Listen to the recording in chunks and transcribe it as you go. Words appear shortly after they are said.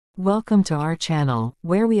Welcome to our channel,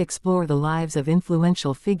 where we explore the lives of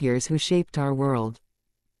influential figures who shaped our world.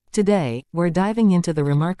 Today, we're diving into the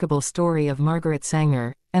remarkable story of Margaret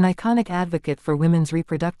Sanger, an iconic advocate for women's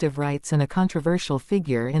reproductive rights and a controversial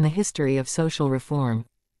figure in the history of social reform.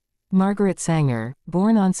 Margaret Sanger,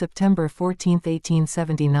 born on September 14,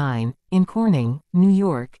 1879, in Corning, New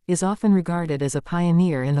York, is often regarded as a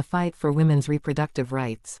pioneer in the fight for women's reproductive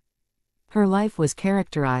rights. Her life was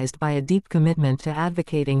characterized by a deep commitment to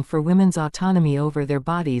advocating for women's autonomy over their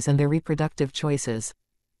bodies and their reproductive choices.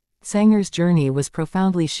 Sanger's journey was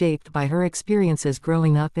profoundly shaped by her experiences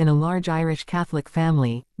growing up in a large Irish Catholic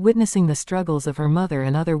family, witnessing the struggles of her mother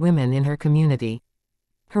and other women in her community.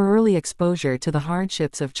 Her early exposure to the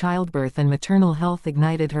hardships of childbirth and maternal health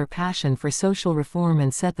ignited her passion for social reform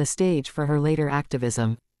and set the stage for her later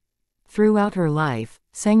activism. Throughout her life,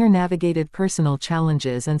 Sanger navigated personal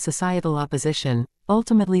challenges and societal opposition,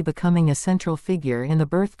 ultimately becoming a central figure in the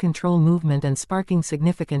birth control movement and sparking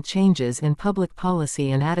significant changes in public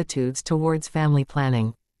policy and attitudes towards family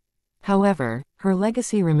planning. However, her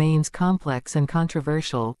legacy remains complex and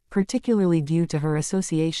controversial, particularly due to her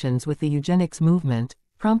associations with the eugenics movement,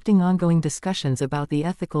 prompting ongoing discussions about the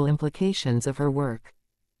ethical implications of her work.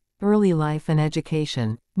 Early life and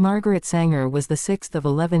education. Margaret Sanger was the sixth of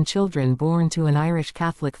 11 children born to an Irish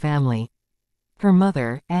Catholic family. Her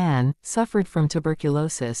mother, Anne, suffered from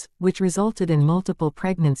tuberculosis, which resulted in multiple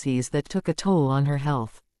pregnancies that took a toll on her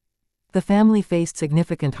health. The family faced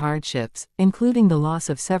significant hardships, including the loss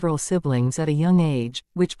of several siblings at a young age,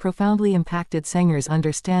 which profoundly impacted Sanger's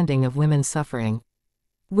understanding of women's suffering.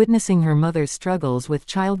 Witnessing her mother's struggles with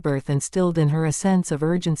childbirth instilled in her a sense of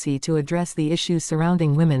urgency to address the issues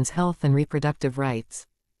surrounding women's health and reproductive rights.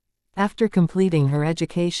 After completing her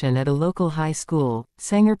education at a local high school,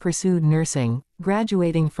 Sanger pursued nursing,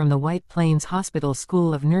 graduating from the White Plains Hospital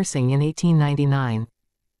School of Nursing in 1899.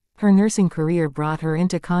 Her nursing career brought her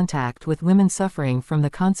into contact with women suffering from the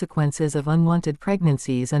consequences of unwanted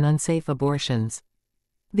pregnancies and unsafe abortions.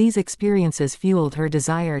 These experiences fueled her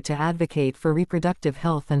desire to advocate for reproductive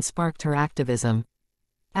health and sparked her activism.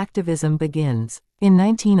 Activism begins. In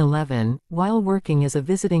 1911, while working as a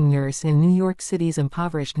visiting nurse in New York City's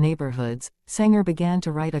impoverished neighborhoods, Sanger began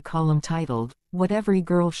to write a column titled, "What Every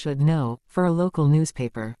Girl Should Know," for a local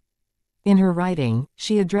newspaper. In her writing,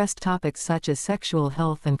 she addressed topics such as sexual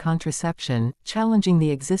health and contraception, challenging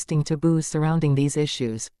the existing taboos surrounding these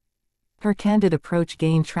issues. Her candid approach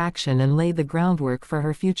gained traction and laid the groundwork for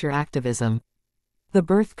her future activism. The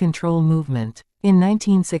birth control movement. In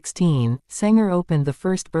 1916, Sanger opened the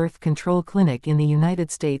first birth control clinic in the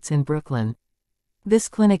United States in Brooklyn. This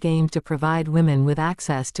clinic aimed to provide women with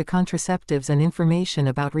access to contraceptives and information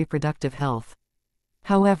about reproductive health.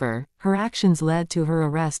 However, her actions led to her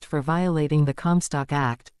arrest for violating the Comstock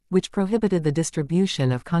Act, which prohibited the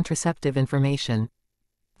distribution of contraceptive information.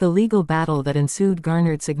 The legal battle that ensued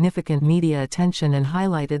garnered significant media attention and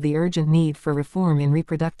highlighted the urgent need for reform in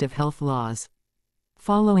reproductive health laws.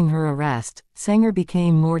 Following her arrest, Sanger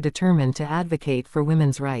became more determined to advocate for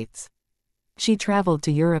women's rights. She traveled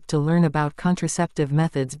to Europe to learn about contraceptive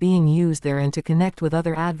methods being used there and to connect with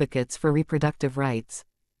other advocates for reproductive rights.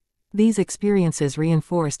 These experiences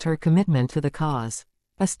reinforced her commitment to the cause.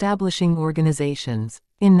 Establishing organizations.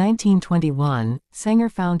 In 1921, Sanger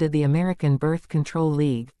founded the American Birth Control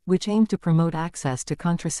League, which aimed to promote access to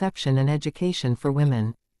contraception and education for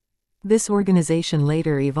women. This organization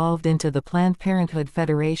later evolved into the Planned Parenthood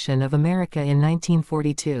Federation of America in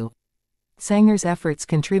 1942. Sanger's efforts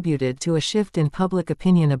contributed to a shift in public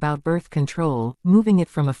opinion about birth control, moving it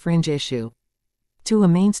from a fringe issue to a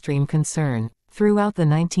mainstream concern. Throughout the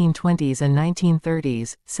 1920s and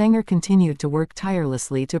 1930s, Sanger continued to work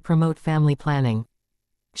tirelessly to promote family planning.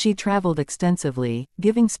 She traveled extensively,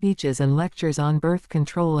 giving speeches and lectures on birth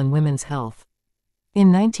control and women's health.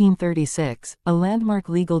 In 1936, a landmark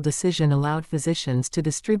legal decision allowed physicians to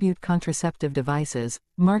distribute contraceptive devices,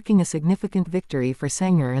 marking a significant victory for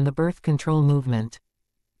Sanger and the birth control movement.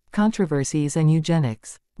 Controversies and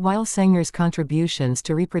eugenics. While Sanger's contributions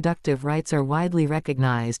to reproductive rights are widely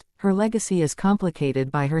recognized, her legacy is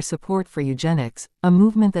complicated by her support for eugenics, a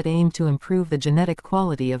movement that aimed to improve the genetic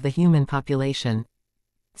quality of the human population.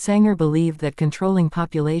 Sanger believed that controlling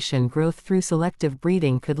population growth through selective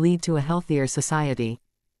breeding could lead to a healthier society.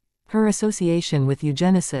 Her association with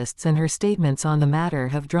eugenicists and her statements on the matter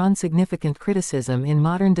have drawn significant criticism in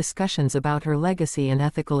modern discussions about her legacy and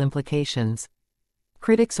ethical implications.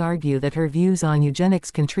 Critics argue that her views on eugenics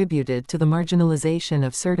contributed to the marginalization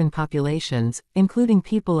of certain populations, including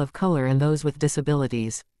people of color and those with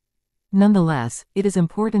disabilities. Nonetheless, it is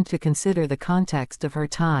important to consider the context of her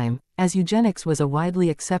time, as eugenics was a widely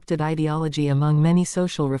accepted ideology among many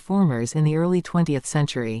social reformers in the early 20th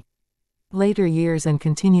century. Later years and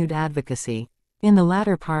continued advocacy. In the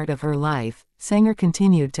latter part of her life, Sanger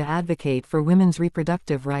continued to advocate for women's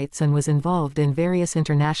reproductive rights and was involved in various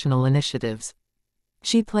international initiatives.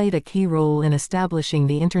 She played a key role in establishing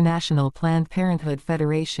the International Planned Parenthood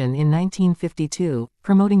Federation in 1952,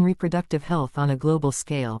 promoting reproductive health on a global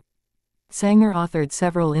scale. Sanger authored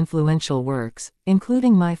several influential works,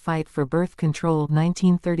 including My Fight for Birth Control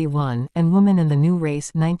 1931 and Woman and the New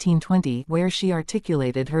Race 1920, where she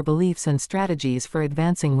articulated her beliefs and strategies for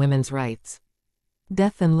advancing women's rights.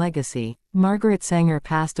 Death and legacy. Margaret Sanger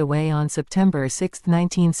passed away on September 6,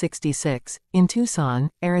 1966, in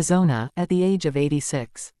Tucson, Arizona, at the age of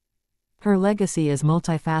 86. Her legacy is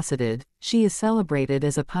multifaceted. She is celebrated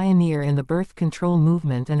as a pioneer in the birth control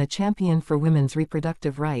movement and a champion for women's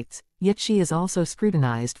reproductive rights, yet she is also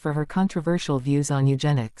scrutinized for her controversial views on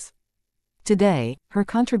eugenics. Today, her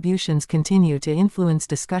contributions continue to influence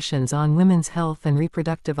discussions on women's health and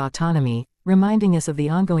reproductive autonomy, reminding us of the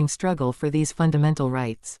ongoing struggle for these fundamental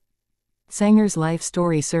rights. Sanger's life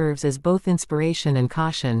story serves as both inspiration and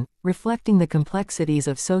caution, reflecting the complexities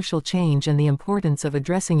of social change and the importance of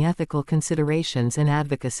addressing ethical considerations in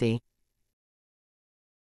advocacy.